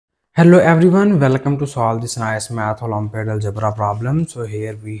Hello everyone, welcome to solve this nice math Olympiad algebra problem. So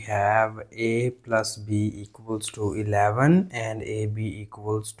here we have a plus b equals to 11 and ab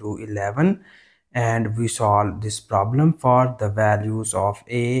equals to 11, and we solve this problem for the values of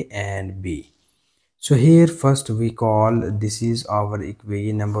a and b. So here first we call this is our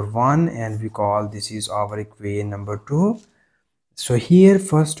equation number 1 and we call this is our equation number 2. So here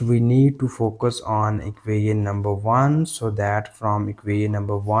first we need to focus on equation number 1, so that from equation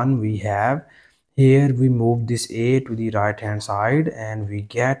number 1 we have here we move this a to the right hand side and we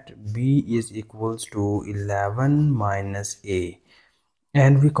get b is equals to 11 minus a,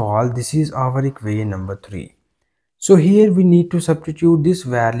 and we call this is our equation number 3. So here we need to substitute this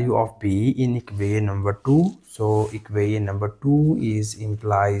value of b in equation number 2. So equation number 2 is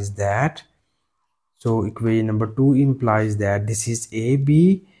implies that equation number 2 implies that this is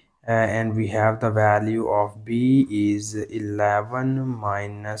AB, and we have the value of B is 11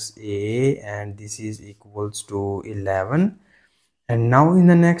 minus A, and this is equals to 11. And now in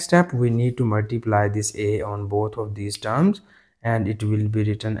the next step we need to multiply this A on both of these terms, and it will be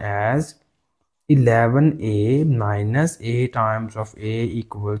written as 11A minus A times of A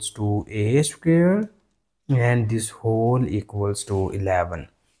equals to A square, and this whole equals to 11.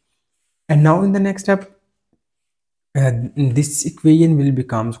 And now in the next step this equation will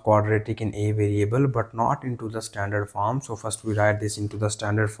become quadratic in a variable but not into the standard form. So first we write this into the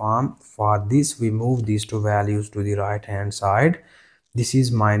standard form. For this we move these two values to the right hand side. This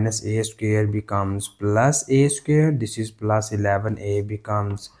is minus a square becomes plus a square, this is plus 11a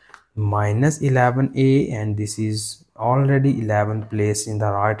becomes minus 11a, and this is already 11 placed in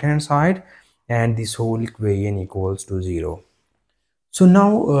the right hand side, and this whole equation equals to 0. So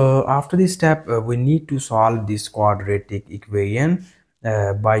now after this step we need to solve this quadratic equation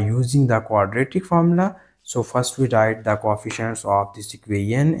by using the quadratic formula. So first we write the coefficients of this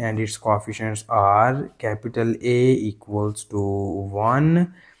equation, and its coefficients are capital A equals to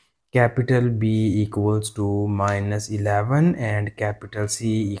 1, capital B equals to minus 11, and capital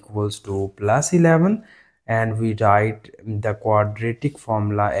C equals to plus 11. And we write the quadratic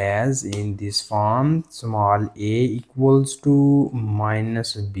formula as in this form: small a equals to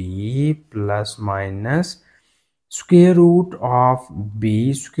minus b plus minus square root of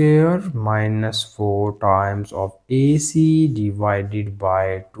b square minus 4 times of ac divided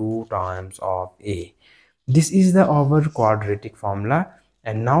by 2 times of a. This is the our quadratic formula.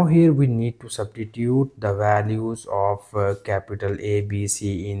 And now here we need to substitute the values of capital A, B,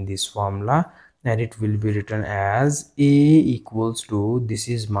 C in this formula, and it will be written as a equals to, this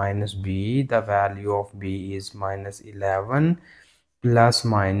is minus b, the value of b is minus 11, plus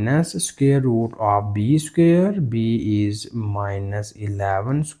minus square root of b square, b is minus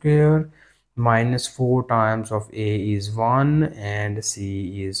 11 square, minus 4 times of a is 1 and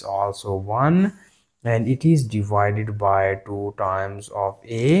c is also 1, and it is divided by 2 times of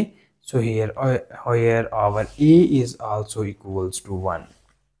a. So here our a is also equals to 1.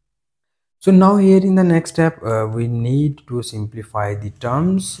 So now here in the next step we need to simplify the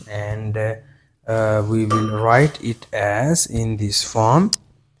terms, and we will write it as in this form.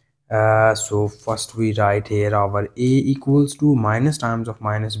 So first we write here our a equals to minus times of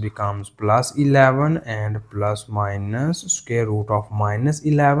minus becomes plus 11, and plus minus square root of minus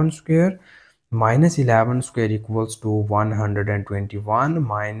 11 square. Minus 11 square equals to 121,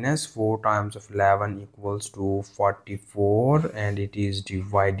 minus 4 times of 11 equals to 44, and it is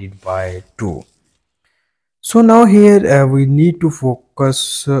divided by 2. So now here we need to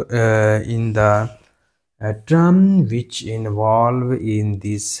focus in the term which involve in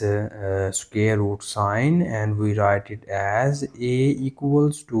this square root sign, and we write it as a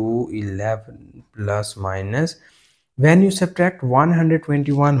equals to 11 plus minus. When you subtract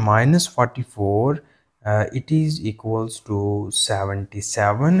 121 minus 44, it is equals to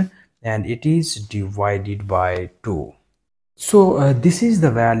 77, and it is divided by 2. So this is the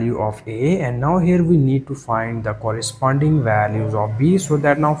value of a, and now here we need to find the corresponding values of b. So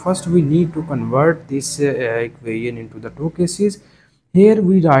that now first we need to convert this equation into the two cases. Here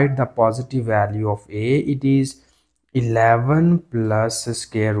we write the positive value of a, it is 11 plus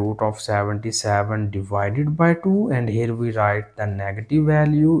square root of 77 divided by 2, and here we write the negative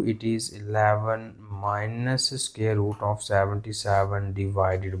value, it is 11 minus square root of 77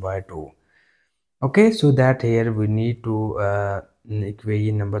 divided by 2. Okay, so that here we need to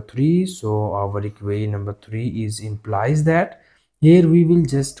equation number 3. So our equation number 3 is implies that here we will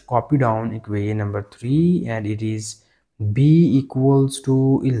just copy down equation number 3, and it is b equals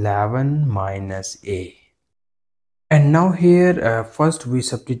to 11 minus a. And now here first we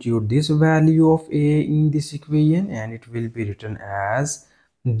substitute this value of a in this equation, and it will be written as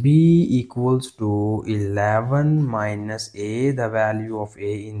b equals to 11 minus a. The value of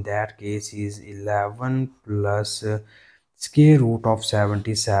a in that case is 11 plus square root of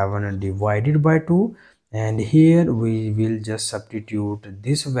 77 divided by 2. And here we will just substitute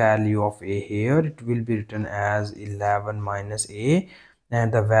this value of a here. It will be written as 11 minus a,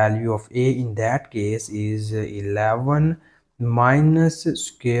 and the value of a in that case is 11 minus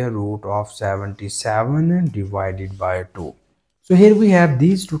square root of 77 divided by 2. So here we have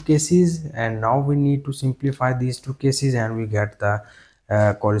these two cases, and now we need to simplify these two cases and we get the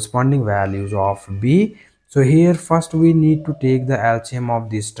corresponding values of b. So here first we need to take the LCM of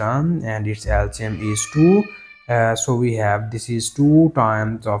this term, and its LCM is 2. So we have, this is 2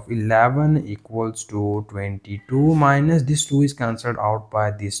 times of 11 equals to 22, minus this 2 is cancelled out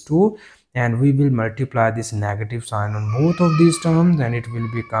by this 2, and we will multiply this negative sign on both of these terms, and it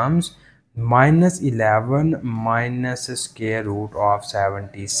will becomes minus 11 minus square root of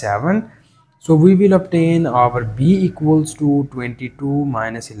 77. So we will obtain our b equals to 22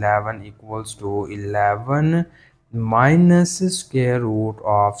 minus 11 equals to 11 minus square root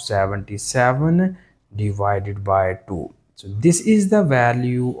of 77 divided by 2. So this is the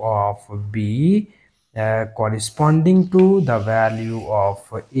value of b, corresponding to the value of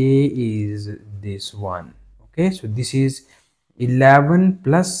a is this one. Okay, so this is 11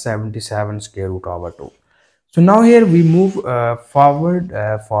 plus 77 square root over 2. So now here we move forward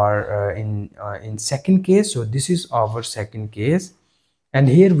for in second case. So this is our second case, and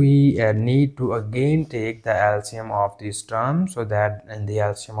here we need to again take the LCM of this term, so that, and the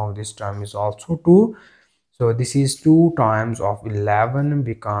LCM of this term is also 2. So this is 2 times of 11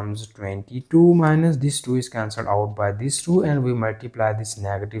 becomes 22, minus this 2 is cancelled out by this 2, and we multiply this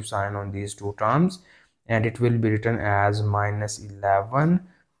negative sign on these two terms, and it will be written as minus 11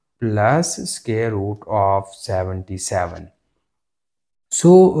 plus square root of 77.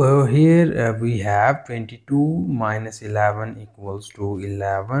 So here we have 22 minus 11 equals to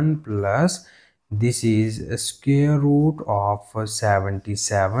 11 plus this is a square root of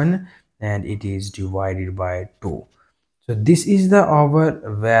 77, and it is divided by 2. So this is the our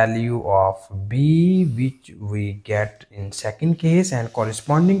value of b, which we get in second case, and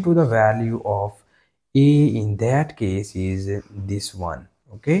corresponding to the value of a in that case is this one.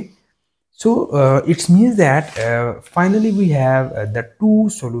 Okay, so it means that finally we have the two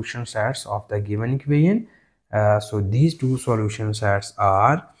solution sets of the given equation. So these two solution sets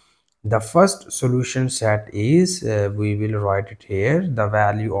are, the first solution set is, we will write it here, the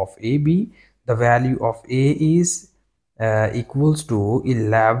value of ab. The value of a is equals to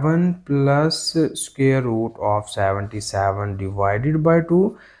 11 plus square root of 77 divided by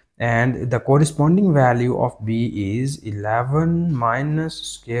 2, and the corresponding value of b is 11 minus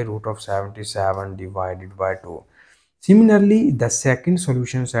square root of 77 divided by 2. Similarly, the second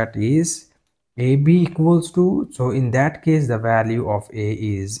solution set is ab equals to, so in that case the value of a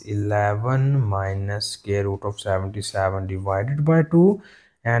is 11 minus square root of 77 divided by 2,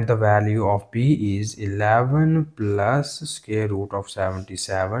 and the value of b is 11 plus square root of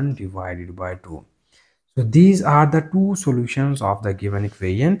 77 divided by 2. So these are the two solutions of the given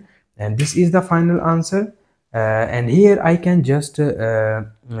equation, and this is the final answer. And here I can just the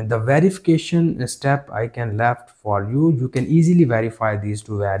verification step I can left for you. You can easily verify these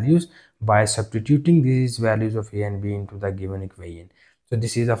two values by substituting these values of a and b into the given equation. So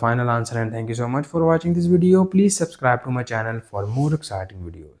this is the final answer, and thank you so much for watching this video. Please subscribe to my channel for more exciting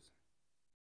videos.